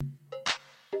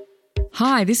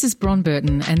Hi, this is Bron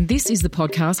Burton, and this is the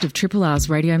podcast of Triple R's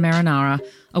Radio Marinara,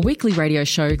 a weekly radio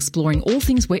show exploring all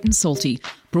things wet and salty,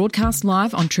 broadcast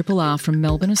live on Triple R from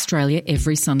Melbourne, Australia,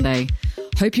 every Sunday.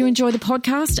 Hope you enjoy the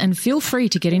podcast and feel free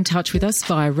to get in touch with us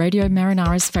via Radio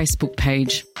Marinara's Facebook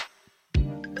page.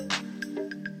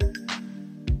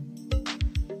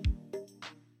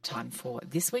 Time for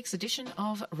this week's edition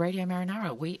of Radio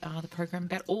Marinara. We are the program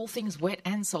about all things wet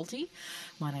and salty.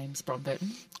 My name's Bron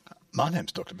Burton. My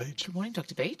name's Dr Beach. Good morning,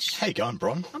 Dr Beach. How you going,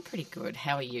 Bron? I'm pretty good.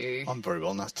 How are you? I'm very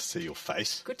well. Nice to see your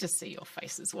face. Good to see your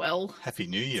face as well. Happy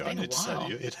New Year, I need to say to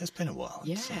you. It has been a while.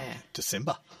 Yeah. It's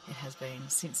December. It has been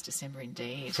since December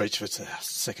indeed. For each of it's our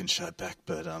second show back,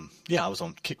 but yeah, I was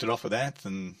on, kicked it off with Anth,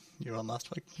 and you were on last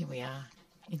week. Here we are.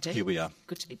 Indeed. Here we are.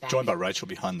 Good to be back. Joined by Rachel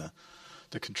behind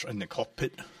in the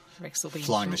cockpit, Rex will be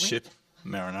flying the shortly. ship,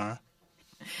 Marinara.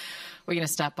 We're going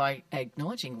to start by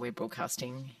acknowledging we're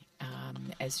broadcasting,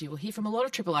 as you will hear from a lot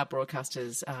of Triple R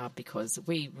broadcasters, because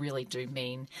we really do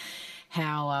mean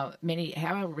how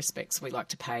respects we like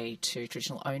to pay to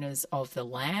traditional owners of the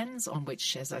lands on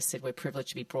which, as I said, we're privileged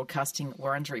to be broadcasting,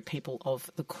 Wurundjeri people of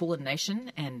the Kulin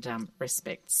Nation, and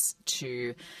respects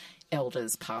to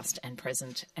elders past and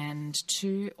present, and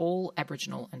to all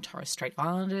Aboriginal and Torres Strait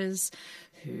Islanders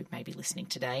who may be listening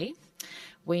today.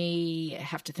 We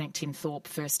have to thank Tim Thorpe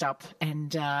first up,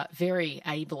 and very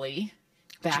ably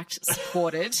backed,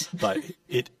 supported. But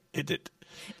Edith.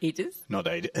 Not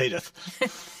Edith.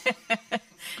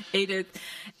 Edith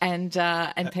and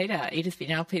Peter. Edith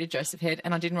Vinal, Peter Joseph Head,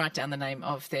 and I didn't write down the name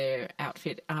of their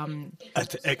outfit.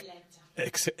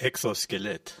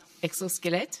 Exoskeleton.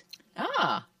 Exoskeleton?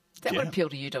 Ah, that would Yeah. appeal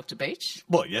to you, Dr Beach.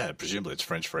 Well, yeah, presumably it's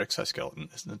French for exoskeleton,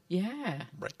 isn't it? Yeah.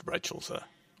 Rachel's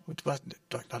I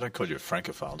don't call you a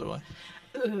francophile, do I?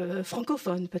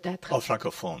 Francophone, peut-être. Oh,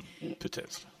 francophone,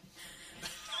 peut-être.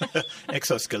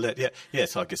 Exoskeleton, yeah,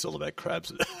 so I guess all about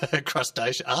crabs,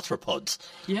 crustacean, arthropods.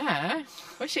 Yeah.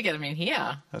 We should get them in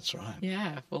here. That's right.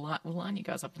 Yeah. We'll line you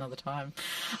guys up another time.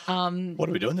 What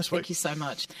are we doing this week? Thank you so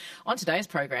much. On today's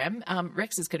program,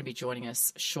 Rex is going to be joining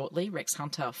us shortly, Rex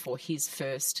Hunter, for his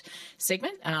first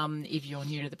segment. If you're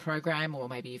new to the program, or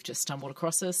maybe you've just stumbled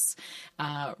across us,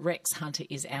 Rex Hunter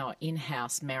is our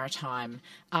in-house maritime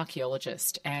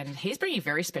archaeologist, and he's bringing a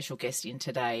very special guest in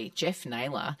today, Geoff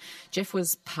Naylor. Geoff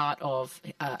was part of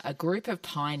a group of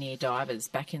pioneer divers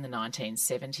back in the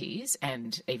 1970s,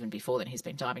 and even before then he's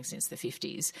been diving since the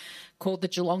 50s, called the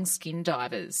Geelong Skin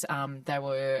Divers. They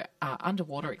were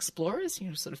underwater explorers. You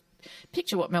know, sort of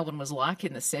picture what Melbourne was like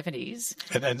in the 70s.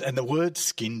 And the word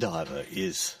skin diver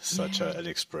is such an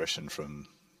expression from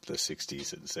the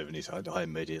 60s and 70s. I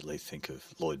immediately think of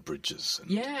Lloyd Bridges.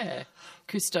 And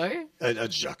Cousteau.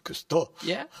 Jacques Cousteau.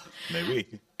 Yeah.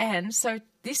 Maybe. And so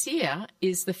this year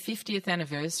is the 50th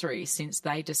anniversary since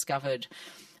they discovered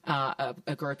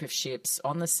a group of ships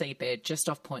on the seabed just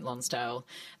off Point Lonsdale,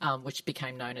 which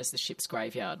became known as the ship's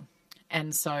graveyard.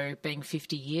 And so being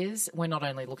 50 years, we're not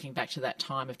only looking back to that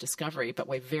time of discovery, but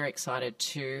we're very excited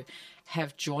to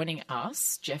have joining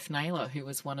us Geoff Naylor, who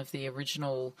was one of the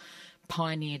original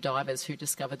pioneer divers who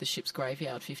discovered the ship's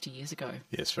graveyard 50 years ago.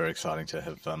 Yes, very exciting to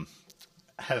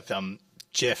have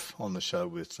Geoff on the show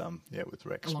with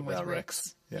Rex. Along with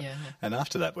Rex. Yeah. And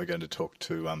after that, we're going to talk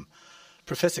to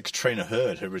Professor Catriona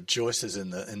Hurd, who rejoices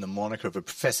in the moniker of a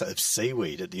professor of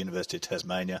seaweed at the University of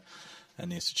Tasmania and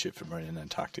the Institute for Marine and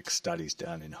Antarctic Studies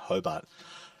down in Hobart.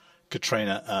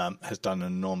 Catriona has done an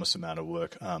enormous amount of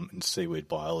work in seaweed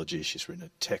biology. She's written a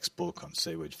textbook on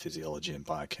seaweed physiology and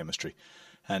biochemistry,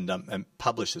 and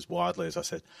publishes widely, as I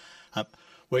said.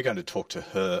 We're going to talk to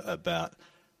her about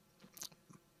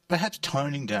perhaps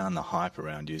toning down the hype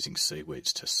around using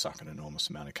seaweeds to suck an enormous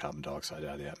amount of carbon dioxide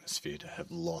out of the atmosphere, to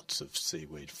have lots of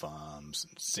seaweed farms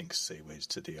and sink seaweeds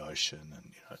to the ocean,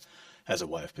 and as a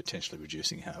way of potentially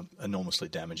reducing how enormously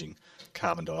damaging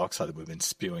carbon dioxide that we've been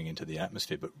spewing into the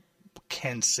atmosphere. But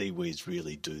can seaweeds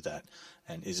really do that?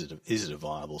 And is it a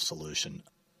viable solution?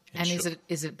 And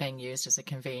is it being used as a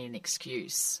convenient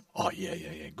excuse? Oh, yeah.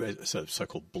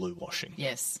 So-called blue washing.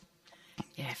 Yes.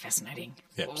 Yeah, fascinating.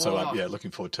 Yeah, so looking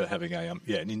forward to having an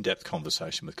in-depth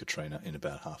conversation with Catriona in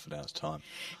about half an hour's time.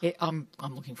 Yeah, I'm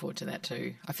looking forward to that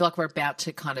too. I feel like we're about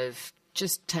to kind of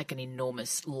just take an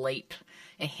enormous leap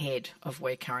ahead of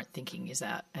where current thinking is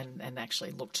at, and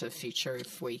actually look to the future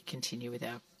if we continue with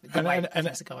the way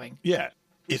things are going. Yeah,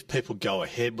 if people go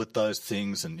ahead with those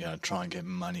things and try and get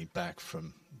money back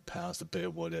from powers that be or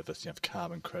whatever,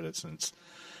 carbon credits, and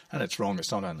it's wrong.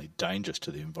 It's not only dangerous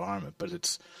to the environment, but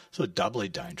it's sort of doubly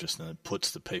dangerous, and it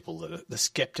puts the people that are the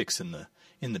skeptics in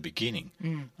the beginning.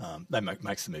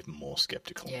 Makes them even more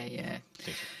skeptical. Yeah.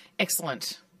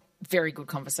 Excellent. very good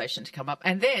conversation to come up.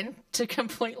 And then to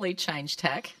completely change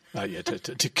tack. Oh, yeah,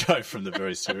 to go from the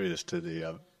very serious to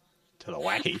the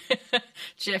wacky.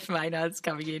 Jeff Maynard's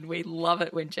coming in. We love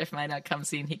it when Jeff Maynard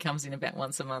comes in. He comes in about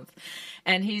once a month.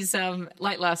 And he's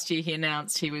late last year he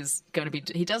announced he was going to be...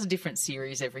 He does a different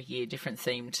series every year, different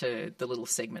theme to the little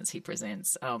segments he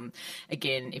presents.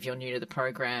 Again, if you're new to the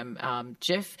program,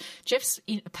 Jeff's,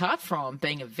 apart from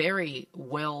being a very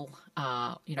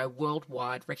worldwide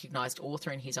recognised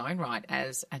author in his own right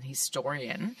as an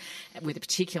historian with a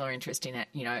particular interest in,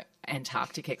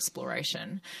 Antarctic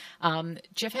exploration,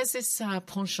 Jeff has this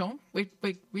penchant. We're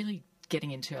really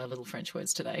getting into our little French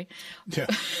words today. Yeah.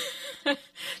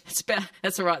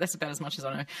 That's all right. That's about as much as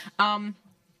I know.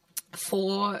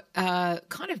 For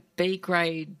kind of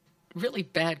B-grade, really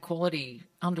bad quality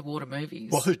underwater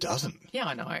movies. Well, who doesn't? Yeah,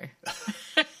 I know.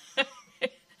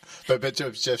 But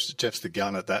Jeff's the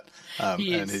gun at that,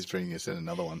 He is. and he's bringing us in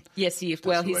another one. Yes, he is.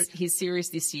 Well, his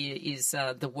series this year is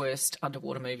the worst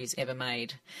underwater movies ever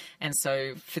made. And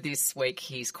so for this week,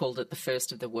 he's called it the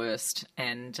first of the worst.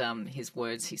 And his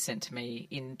words he sent to me,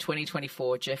 in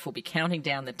 2024, Jeff will be counting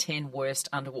down the 10 worst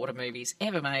underwater movies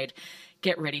ever made.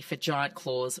 Get ready for giant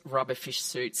claws, rubberfish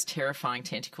suits, terrifying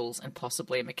tentacles, and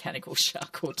possibly a mechanical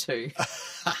shark or two.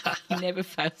 He never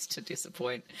fails to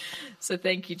disappoint. So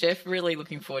thank you, Jeff. Really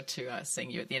looking forward to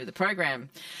seeing you at the end of the program.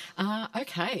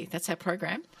 Okay, that's our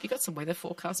program. Have you got some weather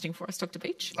forecasting for us, Dr.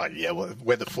 Beach? Oh, yeah, well,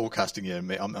 weather forecasting, yeah.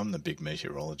 I'm the big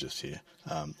meteorologist here,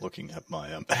 looking at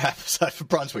my app. So for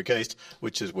Brunswick East,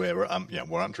 which is where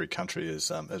Wurundjeri country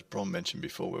is, as Bron mentioned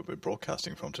before, where we're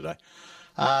broadcasting from today.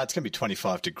 It's going to be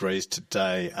 25 degrees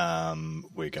today.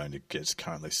 We're going to get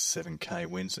currently 7k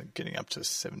winds and getting up to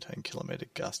 17 kilometre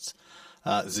gusts.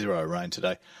 0 rain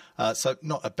today. So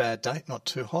not a bad day, not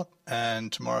too hot.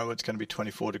 And tomorrow it's going to be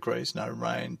 24 degrees, no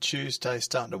rain. Tuesday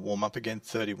starting to warm up again,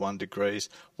 31 degrees.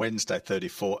 Wednesday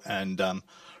 34. And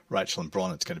Rachel and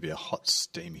Bron, it's going to be a hot,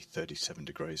 steamy 37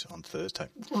 degrees on Thursday.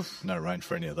 Oof. No rain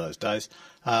for any of those days.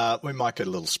 We might get a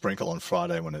little sprinkle on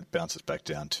Friday when it bounces back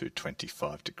down to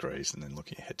 25 degrees. And then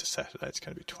looking ahead to Saturday, it's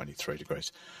going to be 23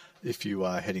 degrees. If you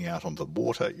are heading out on the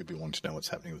water, you'll be wanting to know what's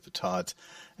happening with the tides.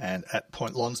 And at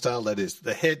Point Lonsdale, that is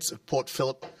the heads of Port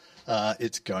Phillip,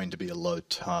 it's going to be a low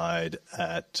tide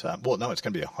at... it's going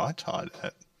to be a high tide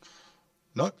at...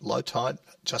 No, low tide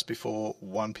just before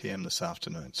 1 p.m. this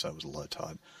afternoon. So it was a low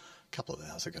tide a couple of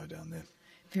hours ago down there.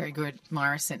 Very good.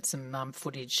 Myra sent some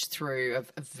footage through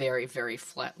of a very, very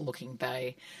flat-looking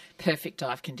bay. Perfect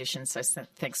dive conditions, so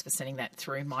thanks for sending that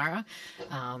through, Myra.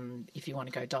 If you want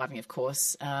to go diving, of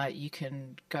course, you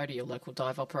can go to your local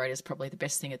dive operators, probably the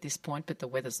best thing at this point, but the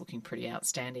weather's looking pretty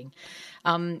outstanding.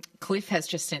 Cliff has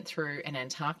just sent through an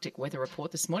Antarctic weather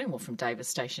report this morning, well, from Davis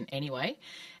Station anyway.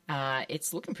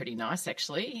 It's looking pretty nice,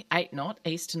 actually. 8 knot,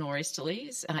 east to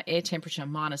nor'easterlies, air temperature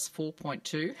minus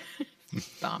 4.2.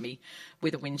 Balmy,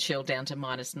 with a wind chill down to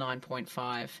minus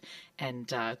 9.5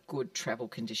 and good travel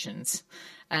conditions.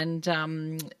 And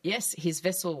yes, his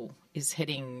vessel is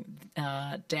heading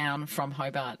down from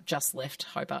Hobart, just left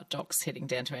Hobart Docks, heading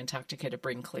down to Antarctica to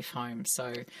bring Cliff home.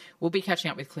 So we'll be catching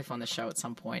up with Cliff on the show at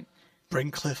some point.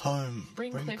 Bring Cliff home.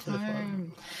 Bring Cliff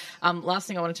home. Last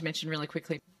thing I wanted to mention really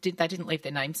quickly, they didn't leave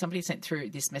their name. Somebody sent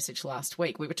through this message last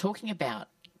week. We were talking about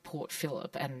Port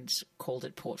Phillip and called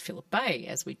it Port Phillip Bay,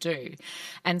 as we do.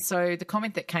 And so the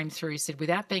comment that came through said,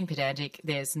 without being pedantic,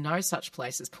 there's no such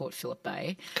place as Port Phillip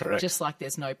Bay. Correct. Just like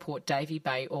there's no Port Davey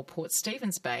Bay or Port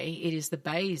Stephens Bay. It is the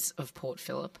bays of Port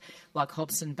Phillip, like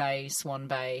Hobson Bay, Swan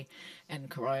Bay, and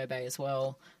Corio Bay as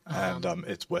well. And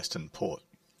it's Western Port.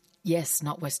 Yes,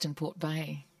 not Western Port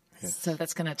Bay. Yes. So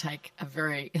that's going to take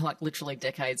literally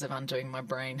decades of undoing my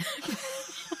brain.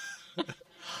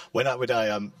 When I read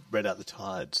out the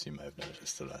tides, you may have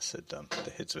noticed that I said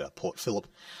the heads of our Port Phillip.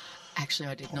 Actually,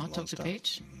 I did not, Dr.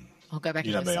 Peach. I'll go back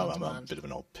and listen on I'm demand. a bit of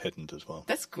an old pedant as well.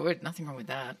 That's good. Nothing wrong with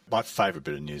that. My favourite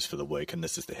bit of news for the week, and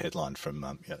this is the headline from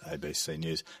ABC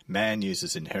News, man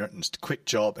uses inheritance to quit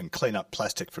job and clean up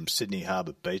plastic from Sydney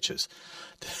Harbour beaches.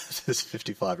 This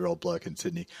 55-year-old bloke in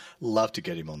Sydney, love to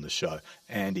get him on the show.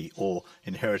 Andy Orr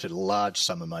inherited a large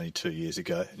sum of money 2 years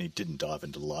ago, and he didn't dive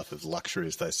into the life of luxury,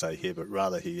 as they say here, but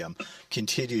rather he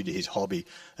continued his hobby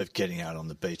of getting out on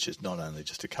the beaches, not only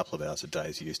just a couple of hours a day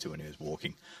as he used to when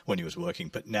he was working,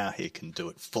 but now he can do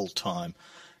it full time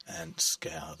and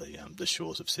scour the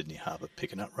shores of Sydney Harbour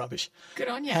picking up rubbish. Good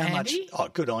on you, Andy.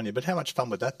 Good on you. But how much fun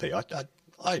would that be?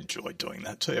 I enjoy doing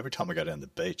that too. Every time I go down the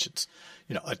beach, it's,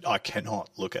 I cannot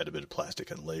look at a bit of plastic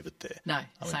and leave it there. No,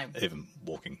 same. Even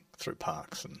walking through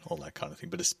parks and all that kind of thing,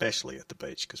 but especially at the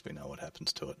beach because we know what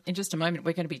happens to it. In just a moment,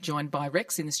 we're going to be joined by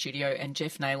Rex in the studio and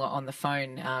Geoff Naylor on the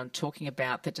phone talking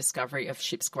about the discovery of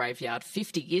Ship's Graveyard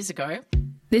 50 years ago.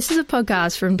 This is a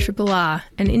podcast from Triple R,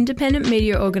 an independent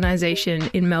media organisation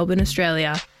in Melbourne,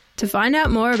 Australia. To find out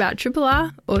more about Triple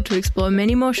R or to explore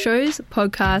many more shows,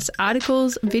 podcasts,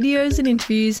 articles, videos and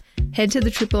interviews, head to the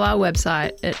Triple R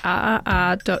website at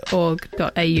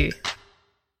rrr.org.au.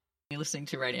 You're listening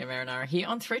to Radio Marinara here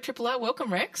on 3RRR.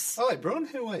 Welcome, Rex. Hi, Bron.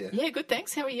 How are you? Yeah, good,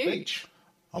 thanks. How are you? Beach.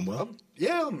 I'm well.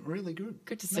 I'm really good.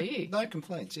 Good to see you. No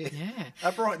complaints, yeah. Yeah.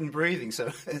 Upright and breathing,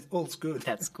 so all's good.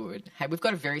 That's good. Hey, we've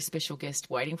got a very special guest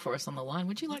waiting for us on the line.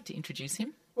 Would you like to introduce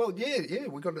him? Well, yeah,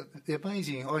 we've got the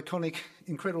amazing, iconic,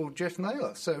 incredible Geoff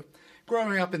Naylor. So,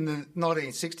 growing up in the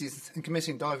 1960s and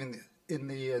commencing diving in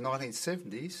the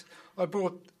 1970s, I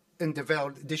brought and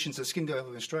devoured editions of Skin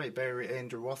Diving Australia, Barry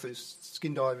Andrew Roth's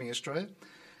Skin Diving Australia.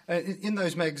 And in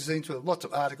those magazines were lots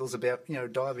of articles about,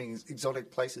 diving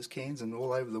exotic places, Cairns and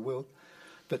all over the world.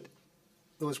 But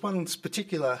there was one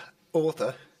particular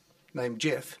author named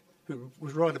Geoff who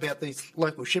would write about these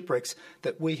local shipwrecks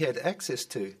that we had access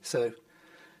to. So,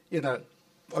 I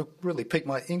really piqued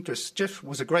my interest. Geoff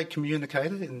was a great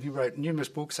communicator and he wrote numerous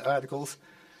books, articles,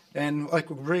 and I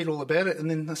could read all about it,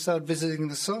 and then I started visiting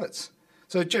the sites.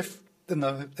 So Geoff and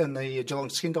the Geelong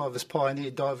Skin Divers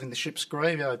pioneered diving the Ship's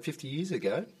Graveyard 50 years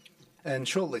ago, and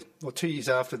shortly, 2 years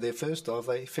after their first dive,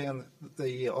 they found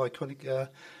the iconic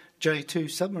J2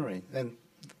 submarine, and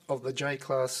of the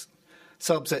J-class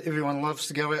subs that everyone loves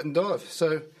to go out and dive.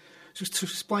 So just to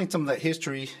explain some of that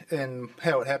history and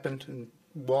how it happened and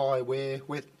why, where,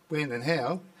 when and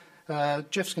how,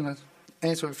 Geoff's going to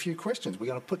answer a few questions. We're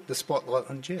going to put the spotlight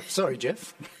on Geoff. Sorry,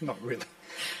 Geoff. Not really.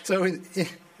 So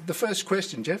the first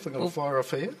question, Geoff, I'm going to fire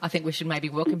off here. I think we should maybe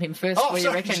welcome him first. What do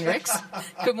you reckon, Rex?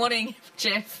 Good morning,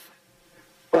 Geoff.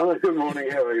 Well, good morning.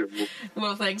 How are you?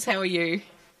 Well, thanks. How are you?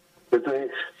 Good,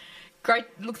 thanks. Great.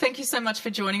 Look, thank you so much for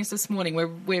joining us this morning.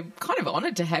 We're kind of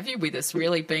honoured to have you with us,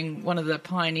 really, being one of the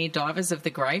pioneer divers of the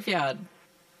graveyard.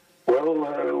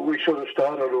 Well, we sort of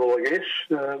started it all, I guess,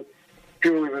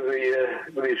 purely with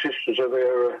the assistance of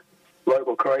our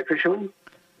local cray fishermen.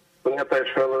 Without those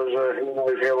fellas, who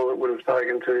knows how long it would have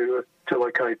taken to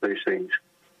locate these things.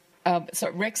 So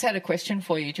Rex had a question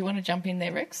for you. Do you want to jump in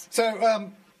there, Rex?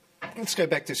 So let's go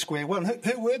back to square one.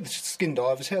 Who were the skin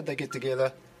divers? How did they get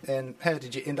together? And how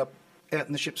did you end up out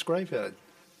in the Ship's Graveyard?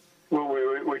 Well,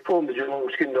 we formed the Geelong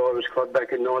Skin Divers Club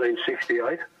back in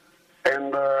 1968,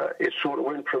 and it sort of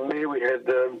went from there. We had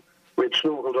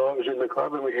snorkel divers in the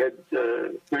club, and we had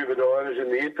scuba divers in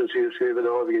the infancy of scuba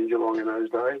diving in Geelong in those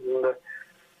days. And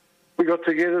we got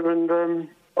together, and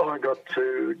I got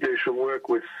to do some work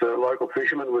with local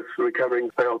fishermen with recovering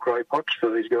foul cray pots for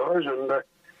these guys, and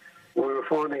we were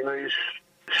finding these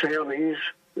soundings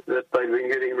that they'd been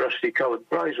getting rusty-coloured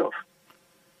crays off.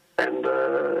 And,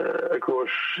 of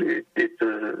course, it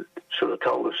sort of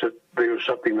told us that there was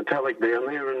something metallic down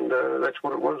there, and that's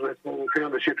what it was. That's when we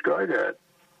found the Ship's Graveyard.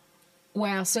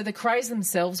 Wow, so the crays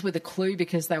themselves were the clue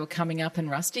because they were coming up and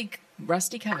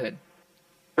rusty-covered?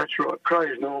 That's right.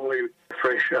 Crays normally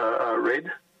fresh are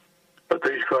red, but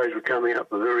these crays were coming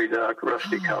up a very dark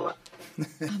rusty colour.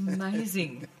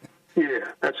 Amazing.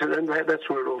 Yeah, that's it, and that's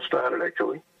where it all started,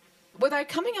 actually. Were they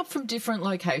coming up from different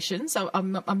locations?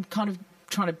 I'm kind of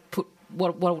trying to put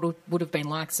what it would have been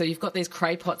like. So you've got these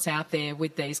cray pots out there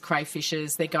with these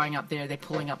crayfishers. They're going up there, they're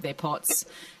pulling up their pots,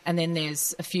 and then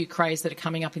there's a few crays that are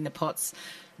coming up in the pots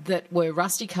that were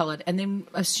rusty-coloured, and then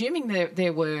assuming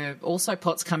there were also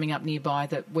pots coming up nearby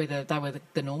that whether they were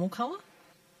the normal colour?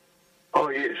 Oh,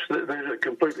 yes, there's a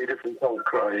completely different colour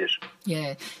cray, yes.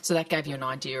 Yeah, so that gave you an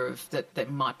idea of that there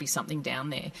might be something down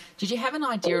there. Did you have an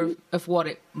idea of what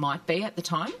it might be at the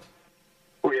time?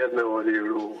 We had no idea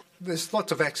at all. There's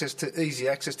lots of easy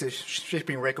access to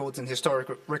shipping records and historic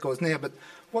records now, but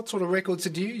what sort of records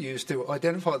did you use to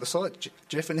identify the site,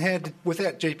 Geoff? And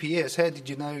without GPS, how did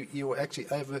you know you were actually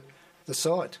over the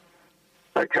site?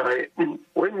 Okay,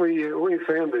 when we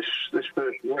found this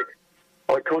first wreck,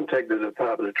 I contacted the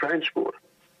Department of Transport,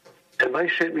 and they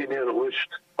sent me down a list.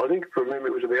 I think, from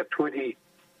memory, it was about 20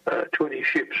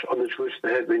 ships on this list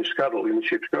that had been scuttled in the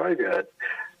Ship's Graveyard.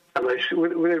 And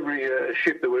with every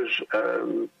ship, there was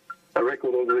a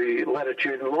record of the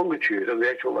latitude and longitude of the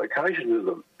actual locations of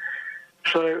them.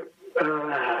 So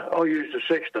I used a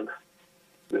sextant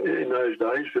in those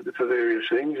days for various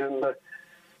things,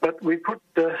 but we put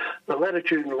the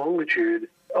latitude and longitude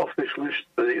off this list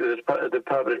the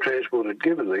Department of Transport had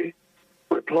given me.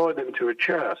 We applied them to a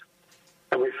chart,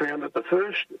 And we found that the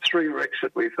first 3 wrecks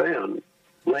that we found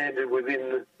landed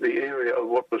within the area of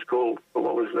what was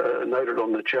noted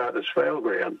on the chart as foul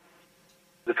ground.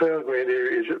 The foul ground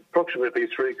area is approximately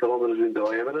 3 kilometres in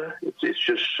diameter. It's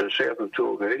just south of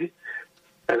Torquay.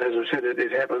 And as I said,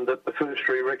 it happened that the first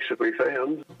 3 wrecks that we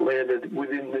found landed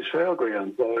within this foul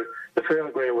ground. So the foul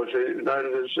ground was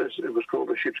noted as it was called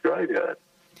the ship's graveyard.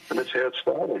 And that's how it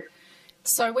started.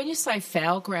 So when you say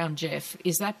foul ground, Jeff,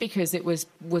 is that because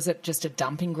was it just a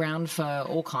dumping ground for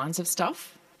all kinds of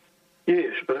stuff?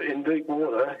 Yes, but in deep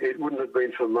water, it wouldn't have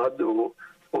been for mud or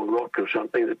rock or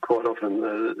something that quite often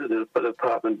the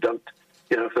department dumped,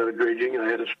 if they were dredging,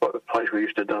 they had a place we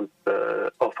used to dump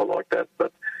offal like that.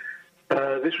 But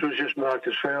this was just marked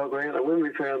as foul ground, and when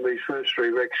we found these first 3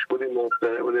 wrecks within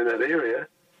that area,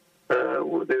 there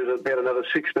was about another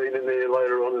 16 in there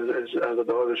later on as other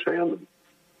divers found them.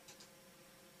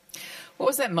 What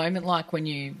was that moment like when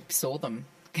you saw them?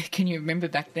 Can you remember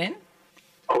back then?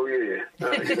 Oh, yeah.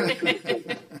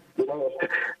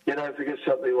 You don't forget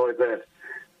something like that.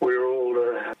 We were all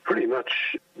pretty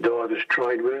much divers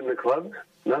trained within the club.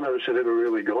 None of us had ever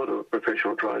really gone to a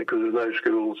professional training because there were no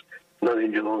schools, none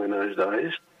in Geelong in those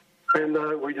days.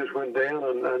 And we just went down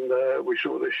and we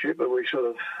saw the ship and we sort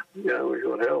of, we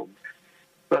got held.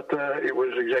 But it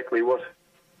was exactly what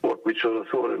we sort of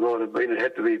thought it might have been. It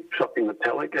had to be something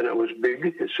metallic, and it was big.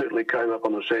 It certainly came up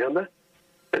on the sounder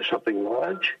as something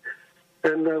large.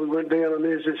 And we went down, and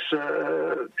there's this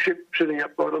ship sitting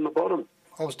up right on the bottom.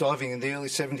 I was diving in the early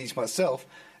 70s myself,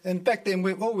 and back then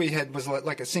all we had was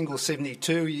like a single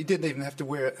 72. You didn't even have to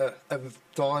wear a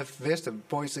dive vest, a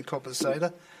buoyancy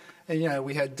compensator. And,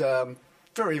 we had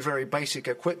very, very basic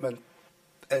equipment.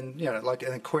 And, like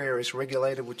an Aquarius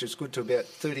regulator, which is good to about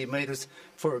 30 metres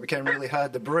before it became really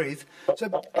hard to breathe. So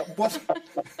what...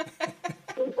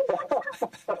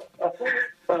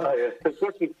 Oh, yeah.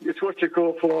 It's what you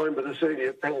call flying by the seat of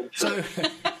your pants. So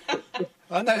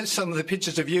I know some of the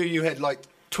pictures of you had like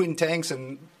twin tanks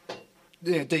and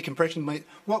decompression.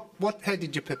 How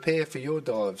did you prepare for your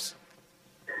dives?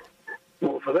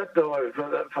 Well, for that dive,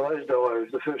 for those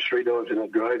dives, the first 3 dives in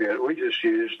that graveyard, we just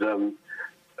used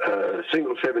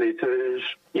single 72s.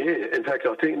 Yeah, in fact,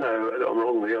 I think, no, I'm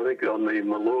wrong there. I think on the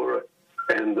Melora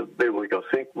and the Beverwick, I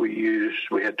think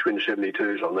we had twin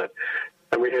 72s on that.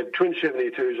 And we had twin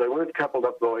 72s. They weren't coupled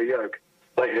up by a yoke.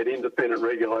 They had independent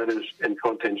regulators and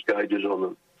contents gauges on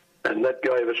them. And that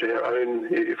gave us our own,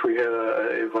 if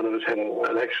one of us had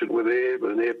an accident with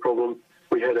an air problem,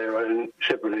 we had our own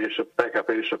separate backup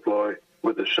air supply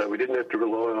with us. So we didn't have to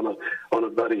rely on a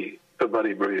buddy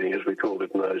breathing, as we called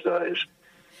it in those days.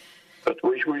 But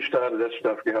we started that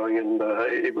stuff going, and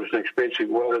it was an expensive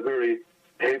one, very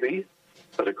heavy.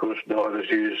 But, of course, divers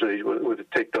use these, with the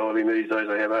tech diving these days,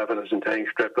 they have half a dozen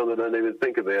tanks strapped on, they don't even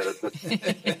think about it.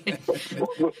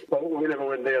 But we never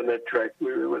went down that track.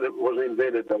 It wasn't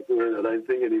invented back then, I don't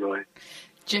think, anyway.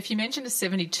 Jeff, you mentioned a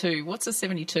 72. What's a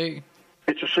 72?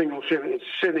 It's a single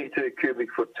 72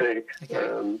 cubic foot tank.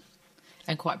 Okay.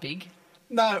 And quite big?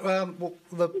 No, well,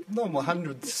 the normal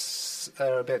hundreds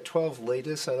are about 12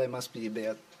 litres, so they must be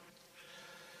about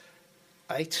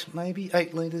 8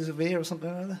 litres of air or something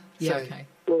like that. Yeah, so, okay.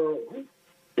 Well,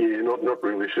 yeah, not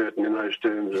really certain in those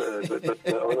terms, but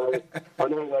I know they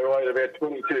weigh about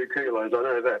 22 kilos. I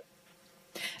know that.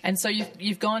 And so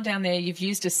you've gone down there. You've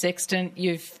used a sextant.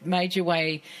 You've made your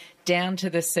way down to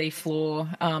the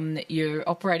seafloor. You're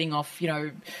operating off,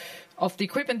 off the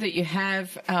equipment that you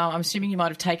have. I'm assuming you might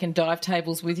have taken dive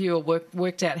tables with you or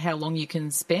worked out how long you can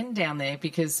spend down there.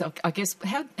 Because I guess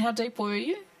how deep were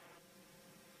you?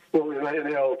 Well, in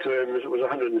the old terms, it was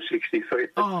 160 feet.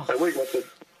 Oh. And we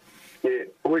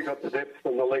got the depth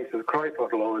and the length of the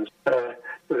craypot lines.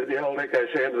 The old echo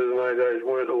sounders in those days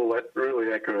weren't all that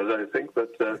really accurate, I don't think,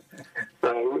 but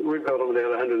we've got them down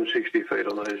 160 feet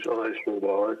on those 4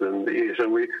 dives. And yes,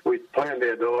 and we planned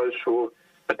our dives for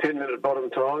a 10-minute bottom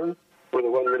time with a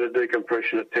 1-minute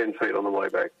decompression at 10 feet on the way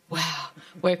back. Wow.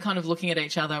 We're kind of looking at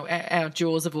each other. Our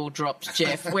jaws have all dropped,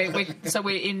 Jeff. So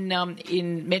we're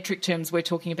in metric terms, we're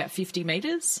talking about 50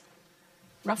 metres,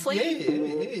 roughly?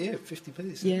 Yeah, 50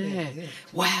 metres. Yeah.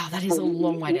 Wow, that is a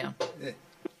long way down. Yeah.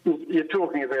 You're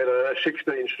talking about a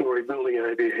 16-storey building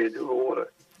over your head of water.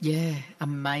 Yeah,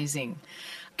 amazing.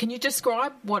 Can you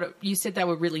describe you said they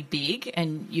were really big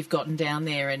and you've gotten down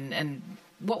there and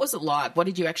what was it like? What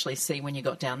did you actually see when you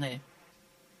got down there?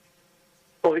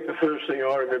 I think the first thing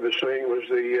I remember seeing was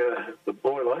the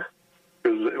boiler,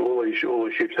 because all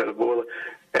the ships had a boiler.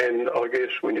 And I guess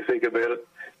when you think about it,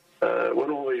 when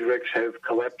all these wrecks have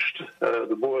collapsed,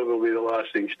 the boiler will be the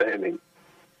last thing standing.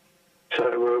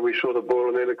 So we saw the boiler,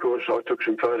 and then, of course, I took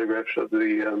some photographs of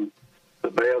the the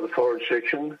bow, the forward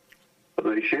section of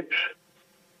these ships.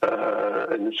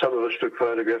 And some of us took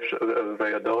photographs of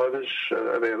our divers,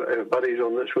 of our buddies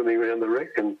on the swimming around the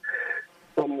wreck, and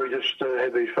we just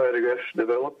had these photographs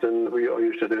developed, and I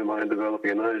used to do my own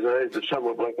developing in those days. But some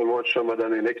were black and white, some were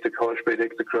done in high-speed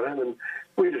Ektachrome, and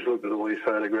we just looked at all these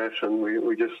photographs, and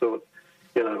we just thought,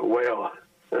 wow,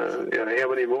 how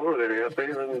many more are there out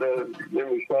there? And then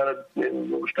we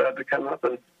started to come up,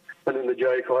 and then the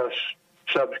J-class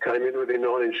subs came in within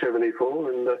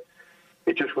 1974, and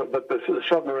it just went. But the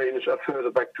submarines are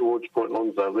further back towards Point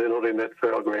Lonsdale. They're not in that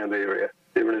foul ground area.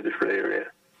 They're in a different area.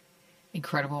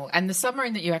 Incredible. And the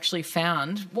submarine that you actually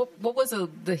found, what was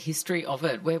the history of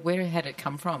it? Where had it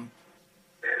come from?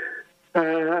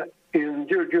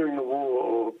 During the war,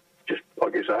 or just I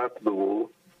guess after the war,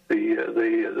 the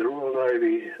Royal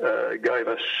Navy gave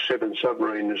us 7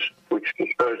 submarines, which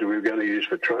supposedly we were going to use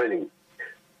for training.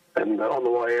 And on the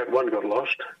way out, one got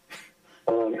lost.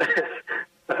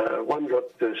 One got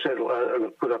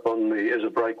settled, put up as a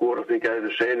breakwater, I think, over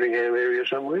Sandringham area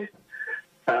somewhere.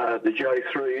 The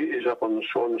J3 is up on the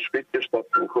Swan Spit, just up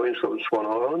from Queensland, Swan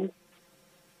Island.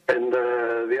 And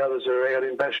the others are out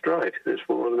in Bass Strait. There's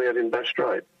 4 of them out in Bass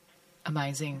Strait.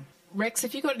 Amazing. Rex,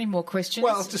 have you got any more questions?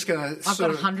 Well, I was just going to... I've got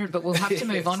 100, but we'll have to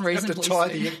move on reasonably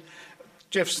soon.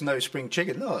 Jeff's no spring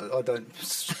chicken. No, I don't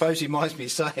suppose he might be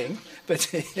saying, but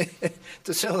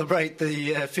to celebrate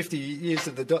the 50 years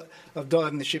of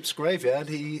diving the ship's graveyard,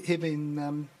 him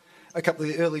and a couple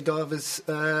of the early divers,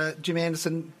 Jim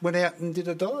Anderson, went out and did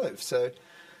a dive. So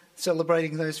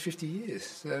celebrating those 50 years.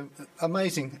 So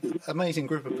amazing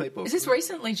group of people. Is this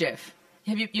recently, Jeff?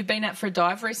 Have you been out for a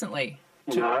dive recently?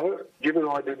 No, Jim and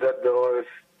I did that dive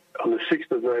on the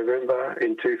 6th of November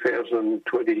in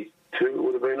 2022, it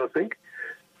would have been, I think.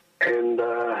 And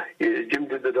Jim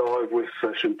did the dive with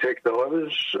some tech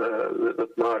divers that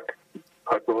Mark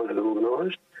Ryan had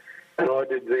organised. And I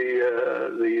did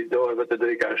the dive at the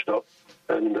deco stop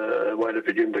and waited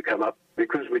for Jim to come up.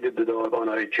 Because we did the dive on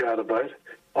a charter boat,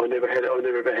 I never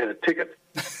ever had a ticket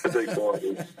for deep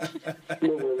diving.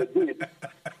 Never ever did.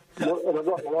 And I'm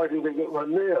not likely to get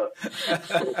one now.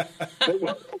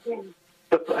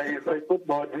 But they put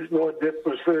my depth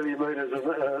was 30 metres, and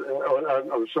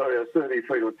 30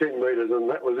 feet or 10 metres, and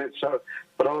that was it. So,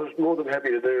 but I was more than happy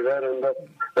to do that, and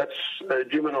that's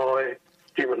Jim and I.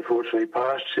 Jim unfortunately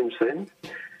passed since then.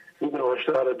 Jim and I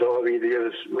started diving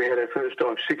together. We had our first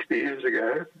dive 60 years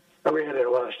ago, and we had our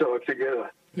last dive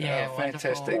together. Yeah,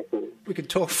 fantastic. We could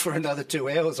talk for another 2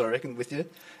 hours, I reckon, with you.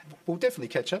 We'll definitely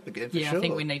catch up again, for sure. Yeah, I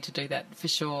think we need to do that, for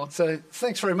sure. So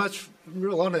thanks very much.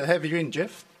 Real honour to have you in,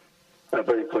 Jeff.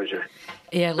 Very pleasure.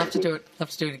 Yeah, love to do it. Love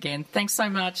to do it again. Thanks so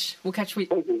much. We'll catch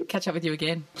up with you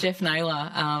again. Geoff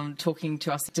Naylor talking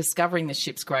to us, discovering the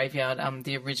ship's graveyard,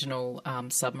 the original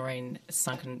submarine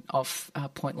sunken off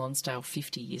Point Lonsdale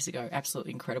 50 years ago.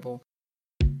 Absolutely incredible.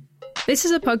 This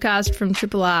is a podcast from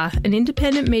Triple R, an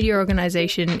independent media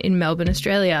organisation in Melbourne,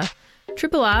 Australia.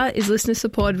 Triple R is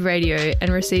listener-supported radio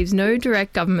and receives no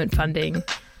direct government funding.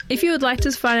 If you would like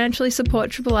to financially support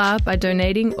Triple R by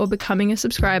donating or becoming a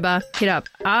subscriber, hit up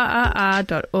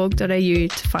rrr.org.au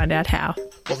to find out how.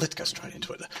 Well, let's go straight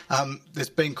into it. There's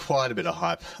been quite a bit of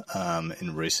hype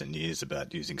in recent years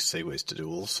about using seaweeds to do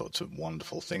all sorts of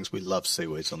wonderful things. We love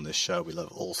seaweeds on this show. We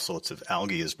love all sorts of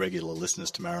algae, as regular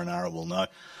listeners to Marinara will know.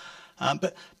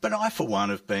 But I, for one,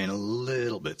 have been a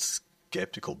little bit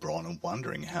sceptical, Bron, and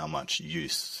wondering how much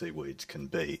use seaweeds can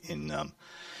be in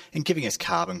giving us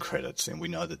carbon credits. And we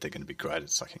know that they're going to be great at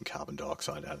sucking carbon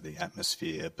dioxide out of the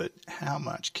atmosphere, but how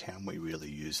much can we really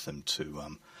use them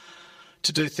to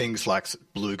do things like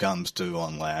blue gums do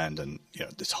on land? And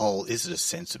this whole, is it a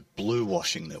sense of blue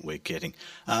washing that we're getting?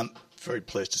 Very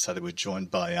pleased to say that we're joined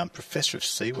by Professor of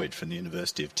Seaweed from the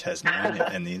University of Tasmania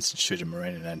and the Institute of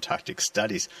Marine and Antarctic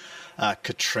Studies,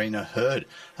 Catriona Hurd.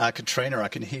 Catriona, I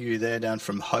can hear you there down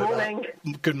from Hobart. Morning.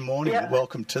 Good morning. Yeah.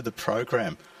 Welcome to the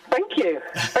program. Thank you.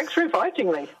 Thanks for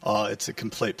inviting me. Oh, it's a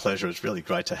complete pleasure. It's really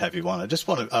great to have you on. I just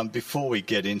want to, before we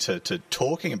get into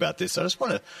talking about this, I just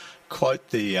want to quote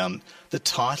the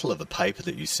title of a paper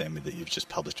that you sent me that you've just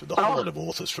published with a whole lot of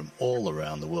authors from all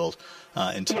around the world.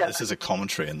 This is a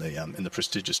commentary in the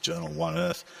prestigious journal One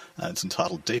Earth. It's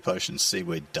entitled "Deep Ocean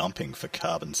Seaweed Dumping for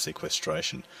Carbon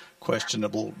Sequestration: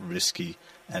 Questionable, Risky,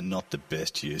 and Not the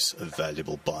Best Use of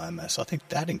Valuable Biomass." I think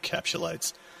that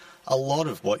encapsulates a lot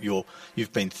of what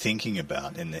you've been thinking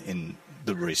about in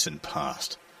the recent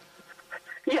past.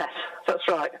 Yes, that's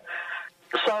right.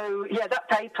 So, that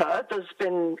paper, there's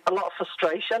been a lot of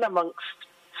frustration amongst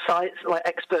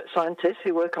expert scientists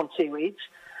who work on seaweeds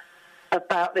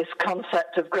about this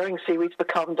concept of growing seaweeds for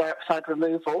carbon dioxide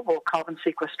removal or carbon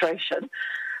sequestration.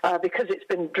 because it's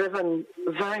been driven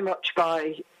very much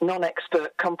by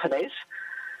non-expert companies.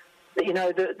 You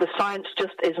know, the science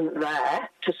just isn't there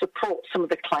to support some of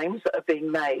the claims that are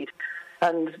being made.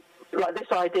 And like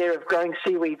this idea of growing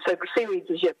seaweed. So seaweeds,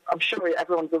 I'm sure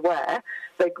everyone's aware,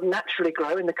 they naturally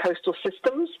grow in the coastal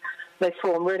systems. They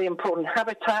form really important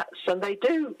habitats, and they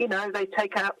do, you know, they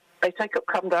take up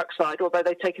carbon dioxide, although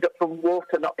they take it up from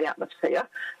water, not the atmosphere.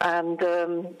 And,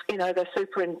 you know, they're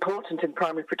super important in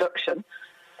primary production.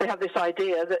 They have this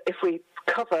idea that if we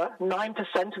cover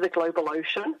 9% of the global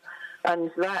ocean,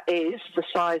 and that is the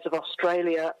size of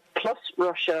Australia plus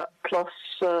Russia plus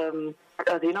the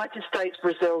United States,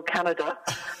 Brazil, Canada,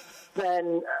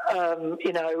 then,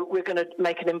 you know, we're going to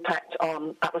make an impact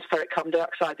on atmospheric carbon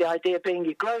dioxide. The idea being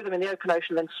you grow them in the open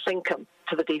ocean, then sink them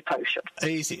to the deep ocean.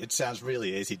 Easy. It sounds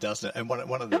really easy, doesn't it? And one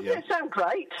of the... Doesn't it sound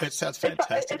great? It sounds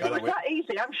fantastic. If it was that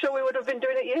easy, I'm sure we would have been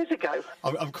doing it years ago.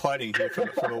 I'm quoting here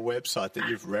from a website that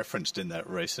you've referenced in that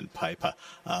recent paper.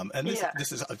 And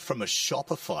this is from a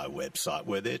Shopify website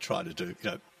where they're trying to do, you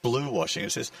know, blue washing.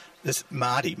 It says this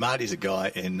Marty's a guy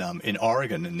in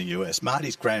Oregon in the US.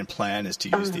 Marty's grand plan is to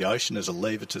use the ocean as a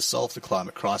lever to solve the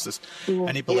climate crisis,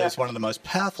 and he believes one of the most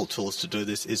powerful tools to do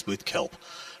this is with kelp.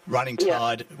 Running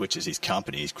Tide, which is his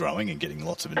company, he's growing and getting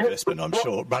lots of investment, I'm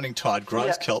sure. Running Tide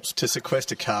grows kelps to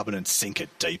sequester carbon and sink it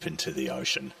deep into the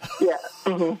ocean. Yeah.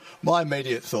 Mm-hmm. My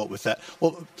immediate thought with that,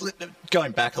 well,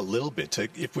 going back a little bit to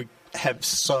if we have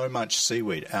so much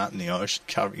seaweed out in the ocean,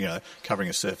 covering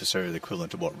a surface area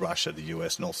equivalent to what Russia, the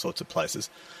US, and all sorts of places.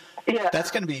 Yeah.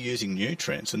 That's going to be using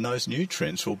nutrients, and those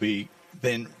nutrients will be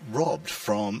then robbed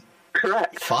from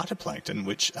phytoplankton,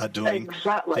 which are doing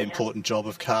the important job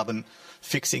of carbon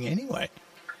fixing anyway.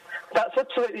 That's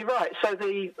absolutely right. So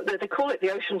they call it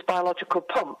the ocean's biological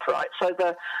pump, right? So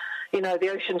the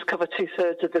oceans cover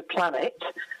 2/3 of the planet.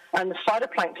 And the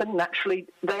phytoplankton naturally,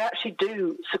 they actually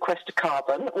do sequester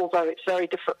carbon, although it's very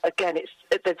different. Again,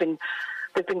 they've been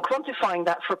quantifying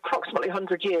that for approximately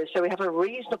 100 years, so we have a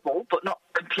reasonable but not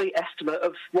complete estimate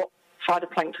of what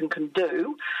phytoplankton can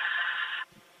do.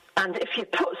 And if you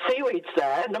put seaweeds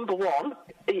there, number one,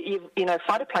 you know,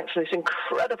 phytoplankton is an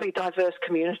incredibly diverse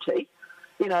community.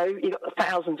 You know, you've got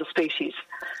thousands of species.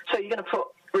 So you're going to put,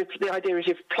 the idea is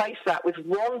you've placed that with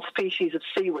one species of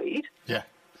seaweed,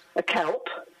 a kelp.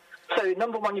 So,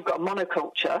 number one, you've got a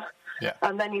monoculture,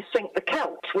 and then you sink the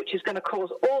kelp, which is going to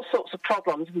cause all sorts of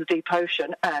problems in the deep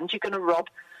ocean, and you're going to rob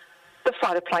the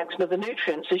phytoplankton of the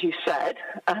nutrients, as you said,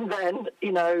 and then,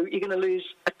 you know, you're going to lose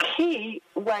a key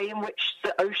way in which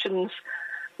the oceans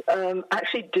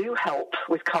actually do help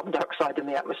with carbon dioxide in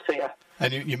the atmosphere.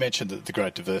 And you mentioned the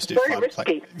great diversity of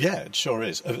phytoplankton. Yeah, it sure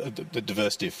is. The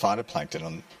diversity of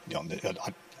phytoplankton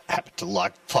I happen to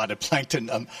like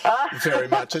phytoplankton very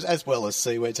much, as well as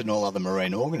seaweeds and all other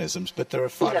marine organisms. But there are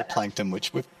phytoplankton,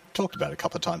 which we've talked about a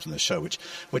couple of times in the show,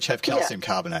 which have calcium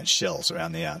carbonate shells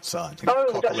around the outside.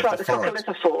 That's right, the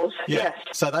coccolithophores. Yes.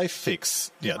 So they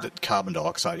fix the carbon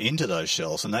dioxide into those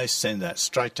shells, and they send that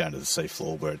straight down to the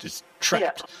seafloor where it is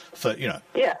trapped for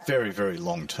very, very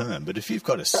long term. But if you've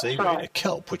got a seaweed, a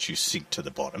kelp, which you sink to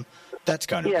the bottom, that's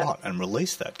going to rot and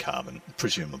release that carbon,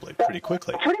 presumably, pretty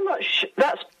quickly.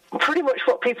 That's pretty much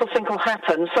what people think will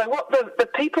happen. So what the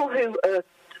people who are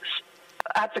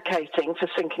advocating for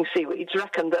sinking seaweeds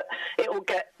reckon that it will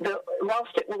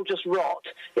whilst it will just rot,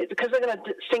 because they're going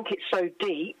to sink it so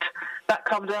deep, that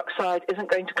carbon dioxide isn't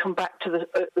going to come back to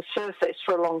the surface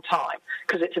for a long time,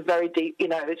 because it's a very deep, you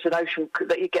know, it's an ocean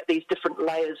that you get these different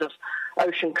layers of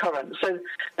ocean currents. So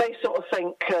they sort of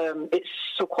think it's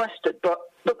sequestered, but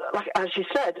like as you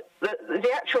said,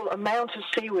 the actual amount of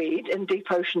seaweed in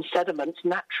deep ocean sediments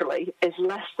naturally is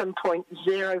less than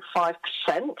 0.05%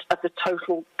 of the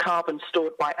total carbon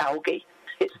stored by algae.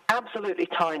 It's absolutely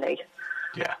tiny.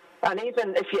 Yeah. And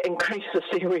even if you increase the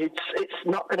seaweeds, it's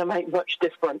not going to make much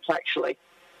difference, actually.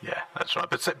 Yeah, that's right.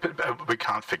 But we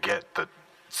can't forget that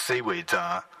seaweeds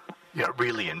are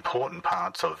really important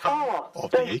parts of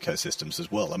the ecosystems as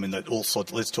well. I mean,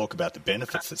 let's talk about the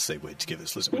benefits that seaweeds give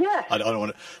us. Listen, I don't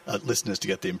want listeners to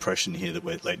get the impression here that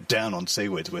we're down on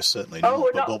seaweeds. We're certainly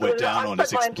not. But what we're down on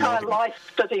is exploiting. I've spent my entire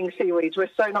life studying seaweeds. We're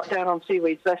so not down on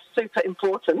seaweeds. They're super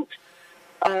important,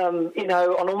 on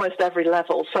almost every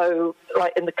level. So,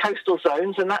 like in the coastal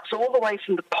zones, and that's all the way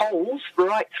from the poles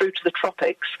right through to the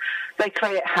tropics, they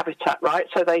create habitat, right?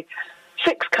 So they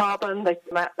fix carbon, they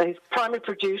primarily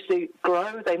produce, they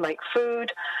grow, they make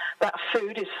food. That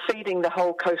food is feeding the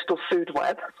whole coastal food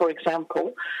web, for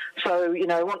example. So,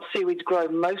 once seaweeds grow,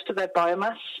 most of their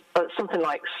biomass, something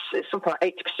like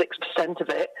 86% of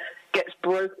it,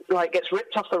 gets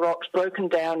ripped off the rocks, broken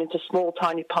down into small,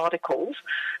 tiny particles,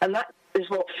 and that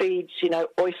what feeds,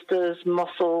 oysters,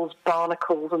 mussels,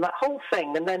 barnacles, and that whole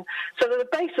thing. And then, so they're the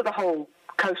base of the whole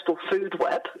coastal food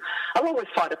web, along with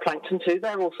phytoplankton too.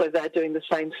 They're also there doing the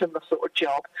same similar sort of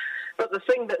job. But the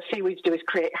thing that seaweeds do is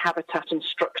create habitat and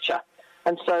structure.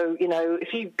 And so,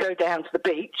 if you go down to the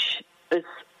beach, as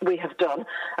we have done,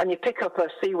 and you pick up a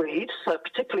seaweed, so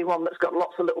particularly one that's got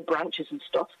lots of little branches and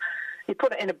stuff, you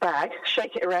put it in a bag,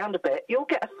 shake it around a bit, you'll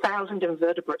get 1,000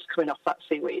 invertebrates coming off that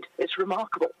seaweed. It's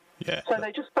remarkable. Yeah. So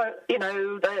they just, those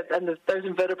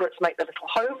invertebrates make their little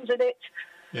homes in it.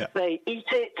 Yeah. They eat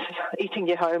it. Eating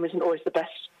your home isn't always the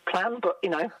best plan, but,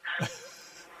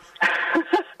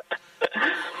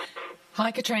 Hi,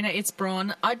 Catriona. It's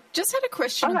Bron. I just had a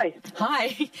question.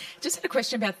 Hi. Just had a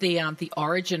question about the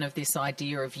origin of this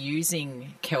idea of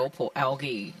using kelp or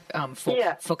algae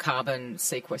for carbon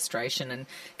sequestration. And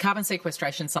carbon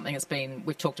sequestration is something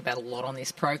we've talked about a lot on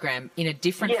this program in a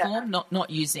different form, not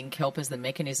using kelp as the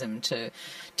mechanism to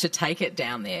take it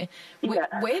down there.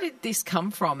 Where did this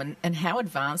come from, and how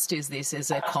advanced is this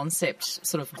as a concept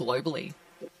sort of globally?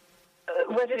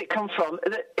 Where did it come from?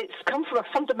 It's come from a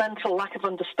fundamental lack of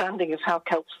understanding of how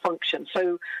kelps function.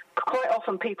 So quite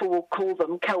often people will call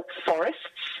them kelp forests.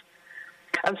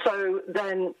 And so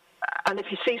then, and if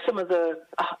you see some of the,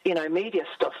 media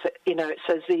stuff, it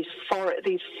says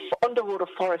these underwater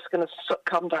forests are going to suck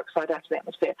carbon dioxide out of the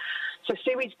atmosphere. So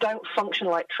seaweeds don't function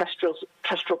like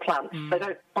terrestrial plants. They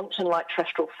don't function like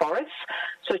terrestrial forests.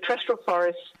 So terrestrial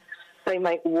forests, they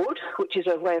make wood, which is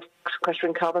a way of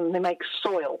sequestering carbon, and they make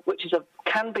soil, which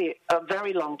can be a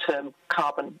very long-term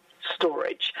carbon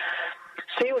storage.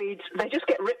 Seaweeds, they just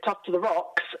get ripped up to the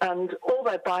rocks, and all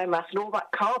their biomass and all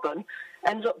that carbon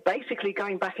ends up basically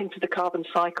going back into the carbon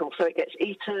cycle. So it gets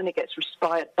eaten, it gets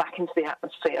respired back into the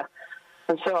atmosphere,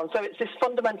 and so on. So it's this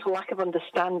fundamental lack of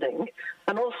understanding.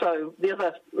 And also the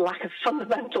other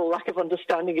fundamental lack of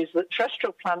understanding is that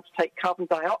terrestrial plants take carbon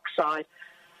dioxide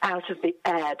out of the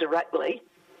air directly.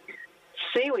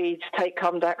 Seaweeds take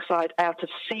carbon dioxide out of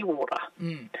seawater.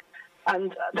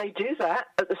 And they do that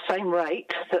at the same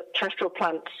rate that terrestrial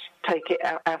plants take it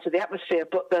out of the atmosphere.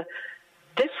 But the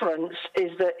difference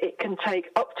is that it can take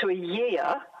up to a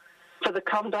year for the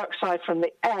carbon dioxide from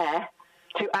the air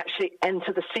to actually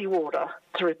enter the seawater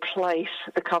to replace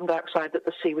the carbon dioxide that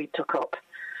the seaweed took up.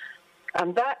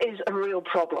 And that is a real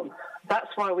problem. That's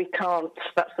why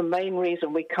that's the main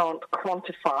reason we can't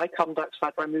quantify carbon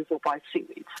dioxide removal by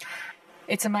seaweeds.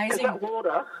 It's amazing.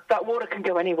 Because that water can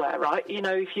go anywhere, right?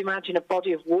 If you imagine a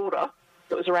body of water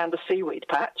that was around a seaweed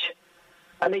patch,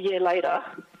 and a year later,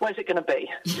 where's it going to be?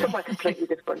 Somewhere completely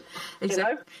different.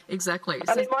 Exactly.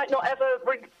 And it might not ever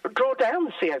draw down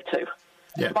the CO2.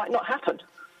 Yeah. It might not happen.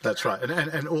 That's right.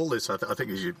 And all this, I think,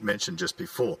 as you mentioned just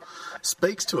before,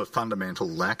 speaks to a fundamental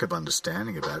lack of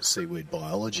understanding about seaweed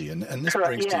biology. And this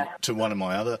brings to one of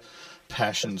my other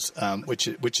passions, which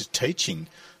is teaching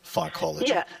phycology.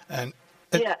 Yeah. And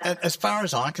as far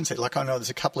as I can see, I know there's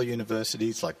a couple of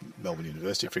universities, like Melbourne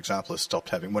University, for example, has stopped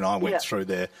having, when I went through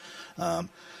there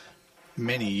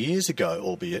many years ago,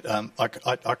 albeit, I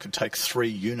could take 3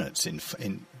 units in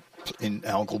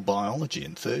algal biology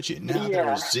in third year. Now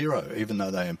there is 0, even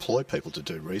though they employ people to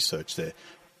do research there.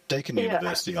 Deakin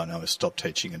University, I know, has stopped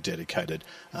teaching a dedicated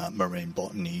marine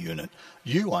botany unit.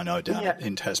 I know, down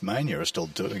in Tasmania are still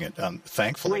doing it,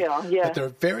 thankfully. We are, But there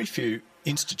are very few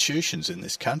institutions in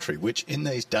this country which, in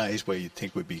these days where you'd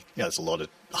think would be, there's a lot of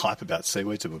hype about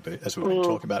seaweeds, as we've been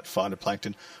talking about,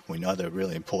 phytoplankton, we know they're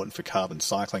really important for carbon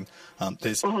cycling.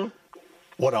 There's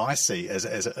what I see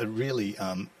as a really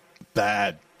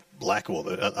bad lack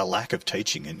of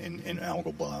teaching in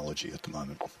algal biology at the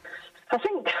moment. I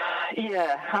think,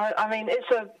 I mean,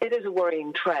 it is a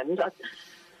worrying trend.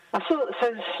 I thought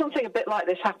something a bit like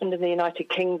this happened in the United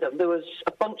Kingdom. There was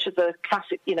a bunch of the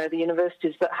classic, the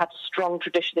universities that had strong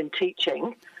tradition in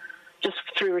teaching, just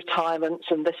through retirements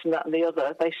and this and that and the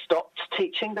other, they stopped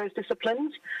teaching those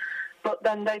disciplines. But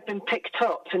then they've been picked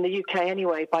up in the UK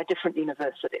anyway by different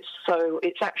universities. So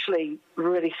it's actually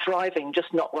really thriving,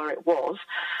 just not where it was.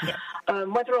 Yeah.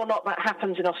 Whether or not that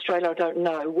happens in Australia, I don't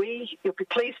know. You'll be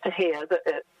pleased to hear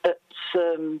that at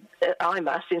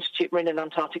IMAS, Institute of Marine and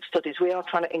Antarctic Studies, we are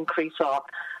trying to increase our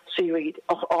seaweed,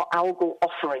 our algal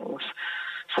offerings,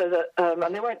 so that,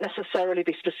 and they won't necessarily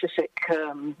be specific,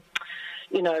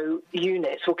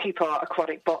 units. We'll keep our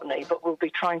aquatic botany, but we'll be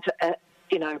trying to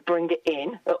bring it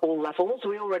in at all levels.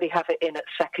 We already have it in at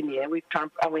second year, and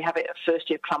we have it at first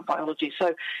year plant biology.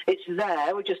 So it's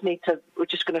there. We're just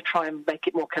going to try and make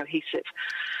it more cohesive.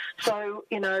 So,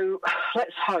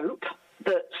 let's hope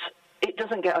that it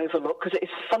doesn't get overlooked because it is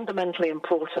fundamentally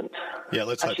important. Yeah,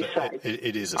 let's hope that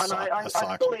it is a cycle.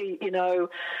 I fully,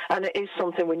 and it is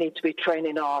something we need to be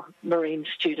training our marine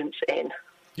students in.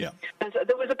 Yeah.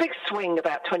 There was a big swing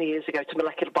about 20 years ago to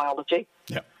molecular biology.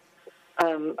 Yeah.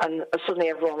 And suddenly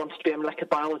everyone wants to be a molecular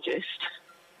biologist.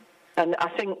 And I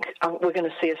think we're going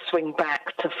to see a swing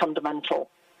back to some of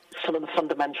the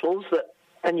fundamentals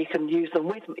and you can use them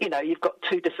with, you've got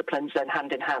two disciplines then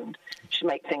hand in hand to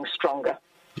make things stronger.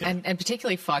 Yeah. And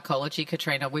particularly phycology,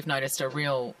 Catriona, we've noticed a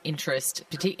real interest,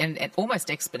 and almost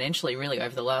exponentially really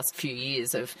over the last few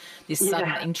years of this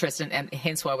sudden interest, and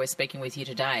hence why we're speaking with you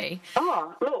today.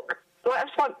 Oh, look,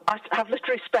 I have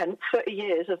literally spent 30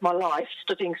 years of my life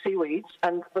studying seaweeds,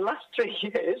 and the last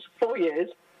 4 years,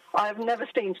 I have never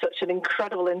seen such an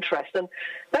incredible interest. And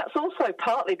that's also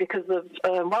partly because of,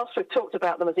 whilst we've talked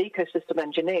about them as ecosystem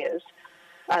engineers,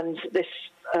 and this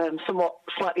somewhat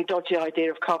slightly dodgy idea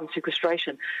of carbon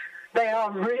sequestration, they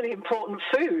are really important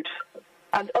food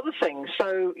and other things.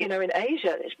 So, in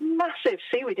Asia, it's massive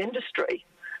seaweed industry.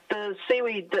 The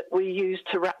seaweed that we use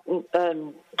to wrap,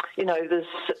 the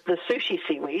sushi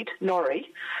seaweed, nori,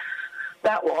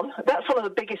 that's one of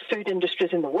the biggest food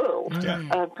industries in the world,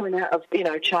 coming out of,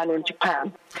 China and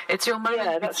Japan. It's your moment.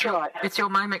 Yeah, that's right. It's your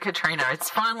moment, Catriona. It's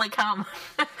finally come.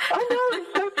 I know,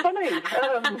 it's so funny.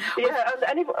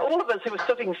 And all of us who are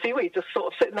studying seaweed just sort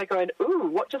of sitting there going, ooh,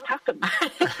 what just happened?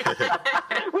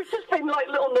 We've just been like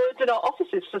little nerds in our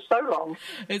offices for so long.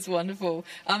 It's wonderful.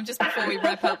 Just before we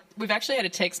wrap up, we've actually had a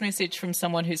text message from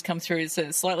someone who's come through. It's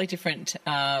a slightly different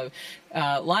line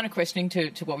of questioning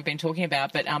to what we've been talking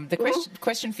about. But the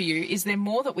question for you, is there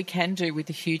more that we can do with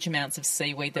the huge amounts of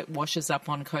seaweed that washes up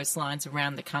on coastlines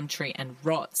around the country and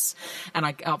rots? And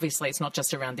obviously it's not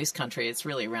just around this country, it's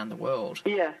really around the world.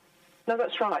 Yeah, no,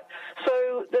 that's right.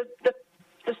 So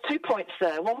there's 2 points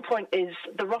there. One point is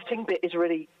the rotting bit is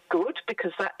really good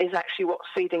because that is actually what's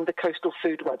feeding the coastal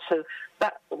food web. So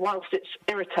that, whilst it's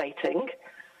irritating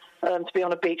to be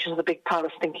on a beach and there's a big pile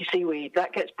of stinky seaweed,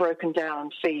 that gets broken down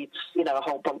and feeds, a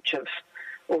whole bunch of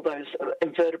all those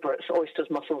invertebrates, oysters,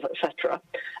 mussels, etc.,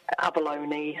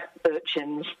 abalone,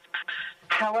 urchins.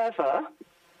 However,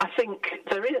 I think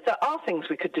there are things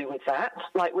we could do with that.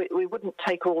 Like we wouldn't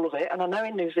take all of it, and I know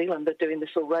in New Zealand they're doing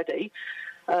this already,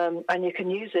 and you can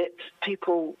use it.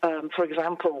 People, for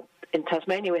example, in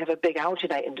Tasmania we have a big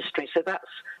alginate industry, so that's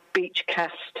beach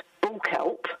cast bull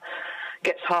kelp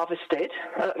gets harvested,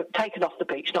 taken off the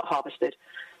beach, not harvested,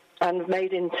 and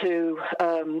made into,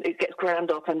 it gets ground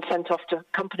up and sent off to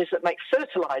companies that make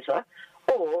fertiliser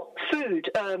or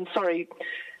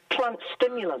plant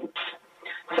stimulants.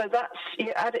 So that's,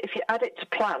 if you add it to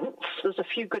plants, there's a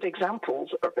few good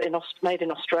examples made in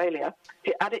Australia. If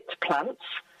you add it to plants,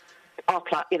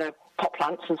 pot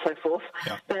plants and so forth,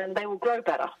 then they will grow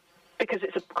better because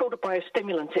it's called a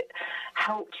biostimulant. It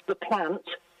helps the plant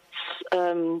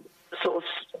sort of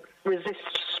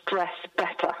resist stress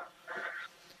better.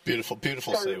 Beautiful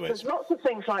So seaweed. there's lots of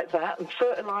things like that, and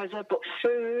fertiliser, but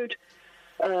food.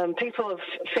 People are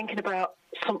thinking about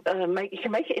you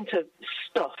can make it into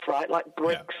stuff, right, like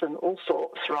bricks and all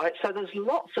sorts, right? So there's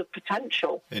lots of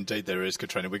potential. Indeed, there is,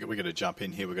 Catriona. We're going to jump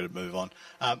in here. We're going to move on.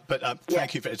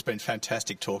 Thank you. It's been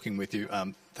fantastic talking with you.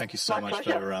 Thank you so much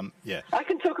for. I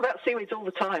can talk about seaweeds all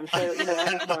the time, so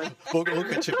anytime. We'll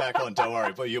get you back on. Don't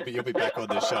worry. Well, you'll be back on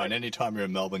this show, and anytime you're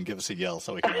in Melbourne, give us a yell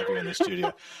so we can have you in the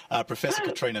studio. Professor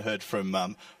Catriona Hurd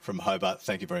from Hobart.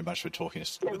 Thank you very much for talking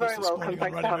with us this morning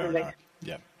on Radio Marinara.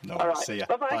 Yeah, no worries. Right. See ya.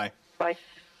 Bye-bye. Bye. Bye.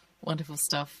 Wonderful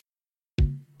stuff.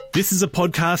 This is a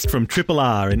podcast from Triple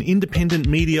R, an independent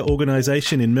media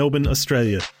organisation in Melbourne,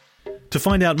 Australia. To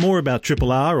find out more about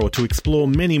Triple R or to explore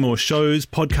many more shows,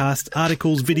 podcasts,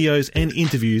 articles, videos and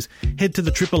interviews, head to the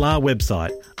Triple R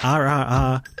website,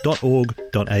 rrr.org.au.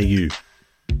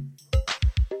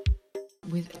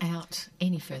 Without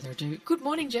any further ado, good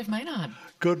morning, Jeff Maynard.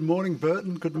 Good morning,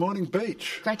 Burton. Good morning,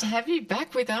 Beach. Great to have you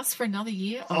back with us for another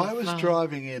year. I was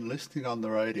driving in, listening on the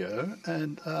radio,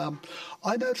 and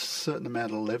I noticed a certain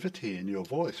amount of levity in your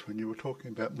voice when you were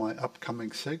talking about my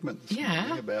upcoming segment this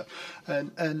morning.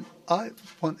 And I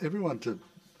want everyone to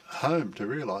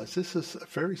realise this is a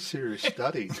very serious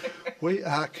study. We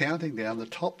are counting down the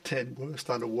top 10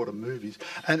 worst underwater movies,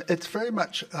 and it's very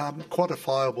much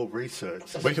quantifiable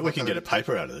research. We can get a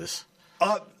paper out of this.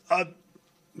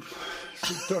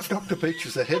 Dr. Beach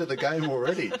is ahead of the game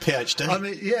already. PhD.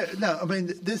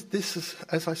 This is,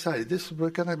 as I say, we're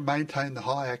going to maintain the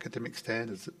high academic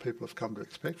standards that people have come to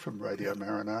expect from Radio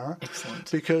Marinara.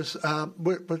 Excellent. Because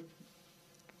we're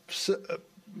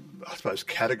I suppose,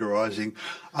 categorising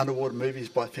underwater movies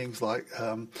by things like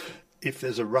if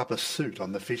there's a rubber suit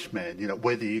on the fish man,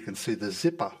 whether you can see the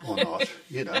zipper or not,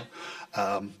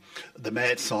 the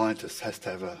mad scientist has to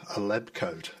have a lab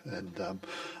coat and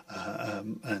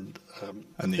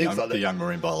the young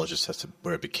marine biologist has to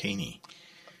wear a bikini.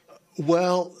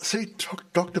 Well, see,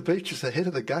 Dr. Beach is ahead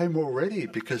of the game already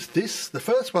because the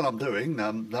first one I'm doing,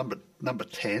 number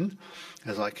 10,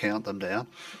 as I count them down,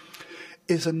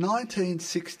 is a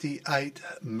 1968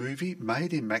 movie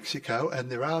made in Mexico, and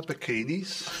there are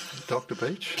bikinis, Dr.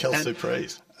 Beach. Quelle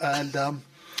surprise. And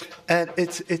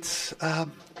it's a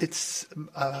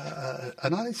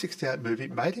 1968 movie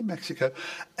made in Mexico,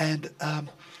 and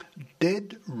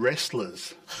dead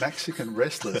wrestlers, Mexican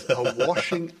wrestlers, are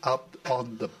washing up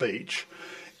on the beach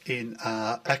in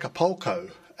Acapulco.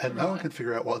 And no one can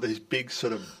figure out why these big,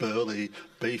 sort of burly,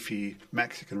 beefy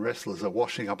Mexican wrestlers are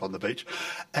washing up on the beach.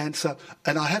 And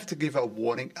I have to give a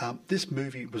warning. This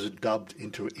movie was dubbed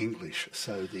into English,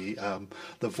 so the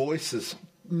voices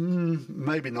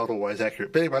maybe not always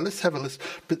accurate. But anyway, let's have a listen.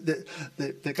 But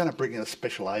they're going to bring in a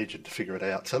special agent to figure it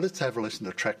out. So let's have a listen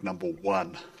to track number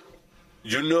 1.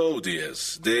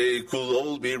 Diaz, they could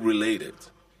all be related.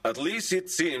 At least it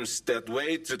seems that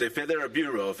way to the Federal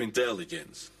Bureau of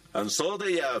Intelligence. And so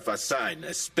they have assigned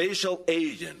a special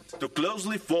agent to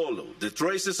closely follow the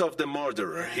traces of the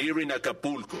murderer here in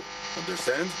Acapulco.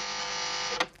 Understand?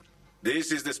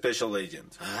 This is the special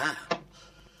agent. Ah.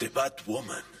 The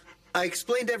Batwoman. I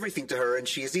explained everything to her, and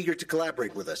she is eager to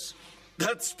collaborate with us.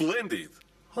 That's splendid.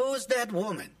 Who's that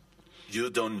woman? You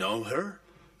don't know her?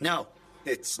 No.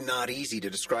 It's not easy to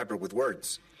describe her with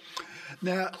words.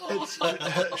 Now,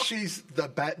 she's the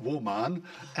Batwoman,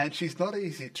 and she's not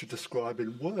easy to describe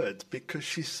in words because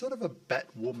she's sort of a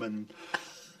Batwoman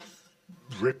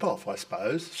rip-off, I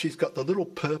suppose. She's got the little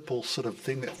purple sort of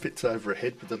thing that fits over her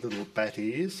head with the little bat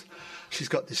ears. She's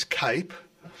got this cape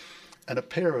and a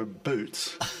pair of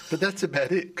boots, but that's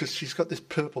about it because she's got this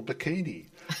purple bikini.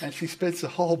 And she spends the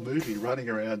whole movie running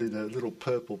around in a little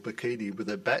purple bikini with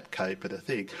a bat cape and a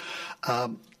thing,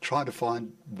 trying to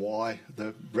find why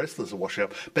the wrestlers are washing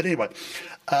up. But anyway,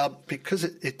 because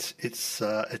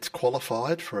it's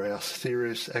qualified for our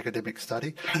serious academic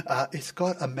study, it's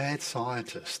got a mad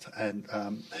scientist, and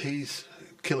he's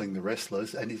killing the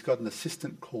wrestlers, and he's got an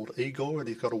assistant called Igor, and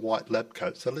he's got a white lab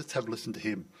coat. So let's have a listen to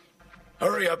him.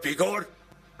 Hurry up, Igor.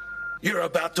 You're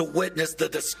about to witness the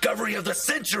discovery of the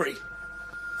century.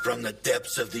 From the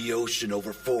depths of the ocean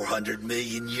over 400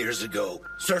 million years ago,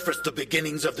 surfaced the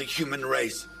beginnings of the human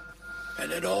race.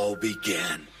 And it all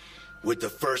began with the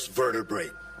first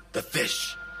vertebrate, the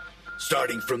fish.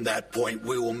 Starting from that point,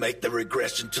 we will make the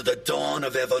regression to the dawn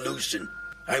of evolution.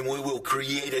 And we will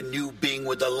create a new being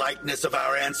with the likeness of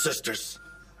our ancestors.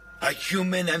 A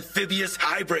human amphibious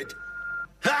hybrid.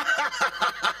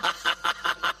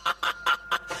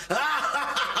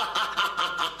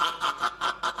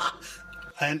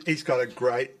 And he's got a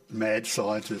great mad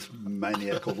scientist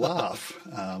maniacal laugh,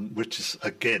 which is,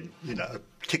 again,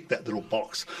 tick that little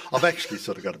box. I've actually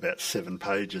sort of got about 7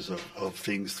 pages of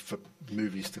things for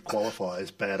movies to qualify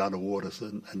as bad underwaters,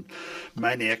 and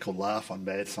maniacal laugh on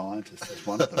mad scientist is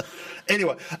one of them.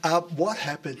 Anyway, what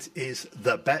happens is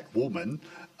the Batwoman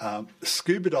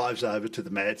scuba dives over to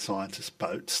the mad scientist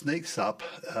boat, sneaks up,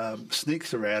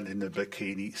 sneaks around in the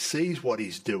bikini, sees what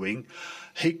he's doing.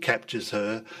 He captures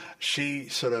her. She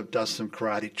sort of does some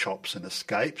karate chops and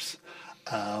escapes.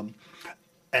 And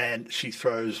she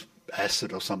throws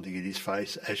acid or something in his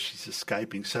face as she's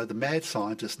escaping. So the mad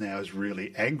scientist now is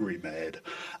really angry mad.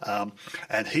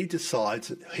 And he decides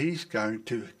that he's going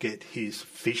to get his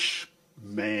fish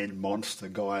man monster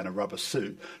guy in a rubber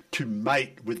suit to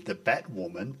mate with the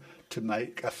Batwoman to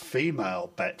make a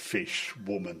female batfish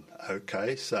woman.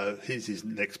 Okay, so here's his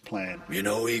next plan.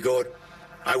 Igor,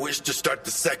 I wish to start the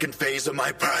second phase of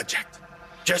my project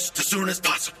just as soon as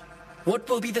possible. What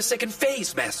will be the second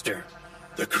phase, Master?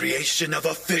 The creation of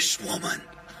a fish woman.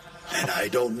 And I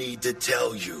don't need to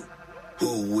tell you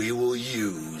who we will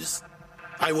use.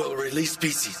 I will release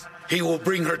species. He will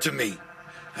bring her to me.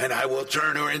 And I will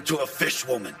turn her into a fish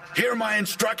woman. Hear my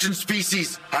instructions,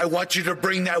 species. I want you to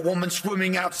bring that woman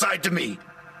swimming outside to me.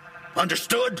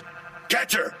 Understood?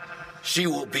 Catch her. She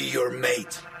will be your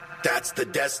mate. That's the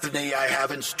destiny I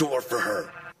have in store for her.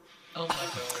 Oh, my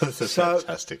God. That's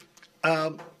fantastic.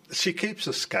 She keeps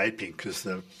escaping because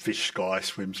the fish guy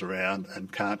swims around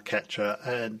and can't catch her.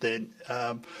 And then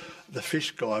the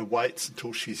fish guy waits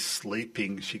until she's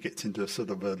sleeping. She gets into sort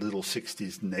of a little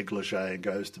 60s negligee and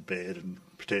goes to bed and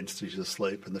pretends she's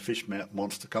asleep. And the fish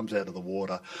monster comes out of the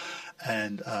water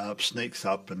and sneaks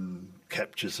up and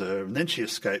captures her. And then she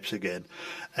escapes again.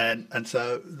 And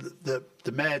so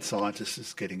the mad scientist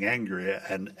is getting angrier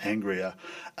and angrier.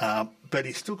 But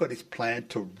he's still got his plan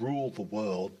to rule the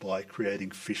world by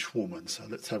creating fish woman. So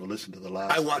let's have a listen to the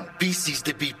last. I want Beasties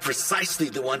to be precisely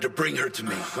the one to bring her to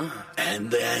me.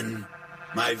 And then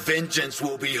my vengeance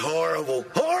will be horrible,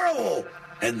 horrible.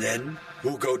 And then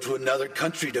we'll go to another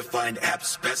country to find apt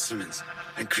specimens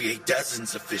and create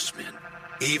dozens of fishmen,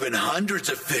 even hundreds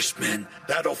of fishmen.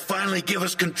 That'll finally give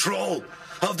us control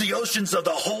of the oceans of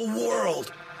the whole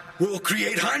world. We'll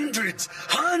create hundreds.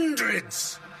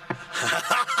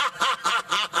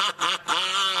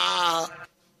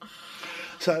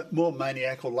 So, more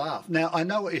maniacal laugh. Now, I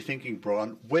know what you're thinking,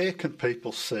 Bron. Where can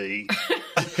people see...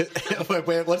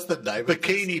 What's the name?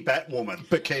 Bikini Batwoman.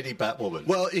 Bikini Batwoman.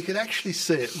 Well, you can actually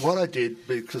see it. What I did,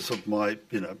 because of my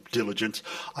diligence,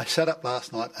 I sat up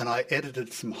last night and I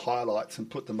edited some highlights and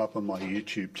put them up on my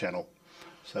YouTube channel.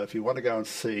 So if you want to go and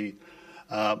see...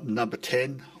 number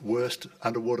 10, worst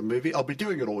underwater movie. I'll be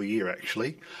doing it all year,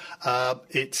 actually.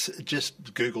 It's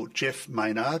just Google Jeff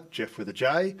Maynard, Jeff with a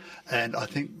J, and I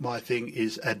think my thing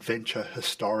is Adventure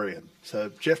Historian.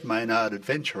 So Jeff Maynard,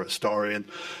 Adventure Historian.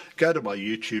 Go to my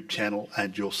YouTube channel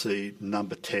and you'll see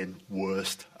number 10,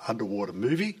 worst underwater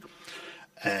movie.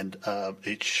 And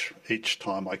each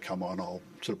time I come on, I'll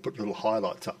sort of put little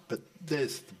highlights up. But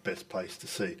there's the best place to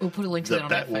see. We'll put a link to that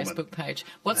on our Facebook page.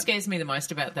 What scares me the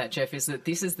most about that, Jeff, is that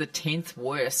this is the 10th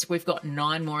worst. We've got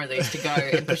 9 more of these to go,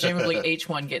 and presumably each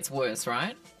one gets worse,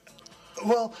 right?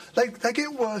 Well, they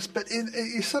get worse, but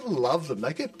you sort of love them.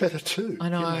 They get better too. I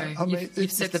know.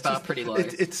 You've set the bar pretty low.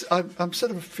 I'm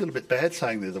sort of feel a bit bad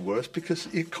saying they're the worst because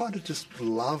you kind of just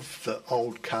love the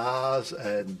old cars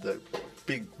and the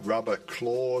big rubber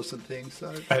claws and things.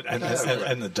 So and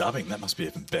the dubbing, that must be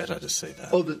even better to see that.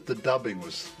 Oh, the dubbing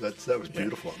was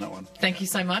beautiful on that one. Thank you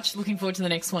so much. Looking forward to the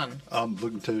next one. I'm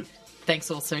looking to.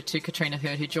 Thanks also to Catriona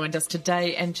Hurd, who joined us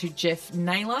today, and to Geoff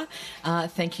Naylor.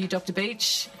 Thank you, Dr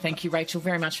Beach. Thank you, Rachel,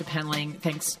 very much for panelling.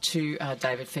 Thanks to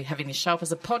David for having this show up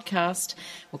as a podcast.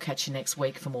 We'll catch you next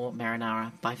week for more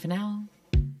Marinara. Bye for now.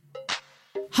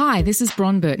 Hi, this is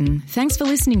Bron Burton. Thanks for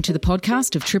listening to the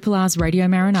podcast of Triple R's Radio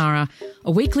Marinara,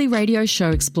 a weekly radio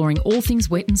show exploring all things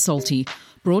wet and salty,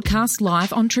 broadcast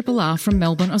live on Triple R from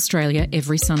Melbourne, Australia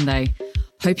every Sunday.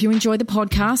 Hope you enjoy the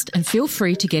podcast and feel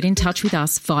free to get in touch with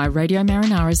us via Radio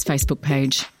Marinara's Facebook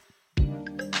page.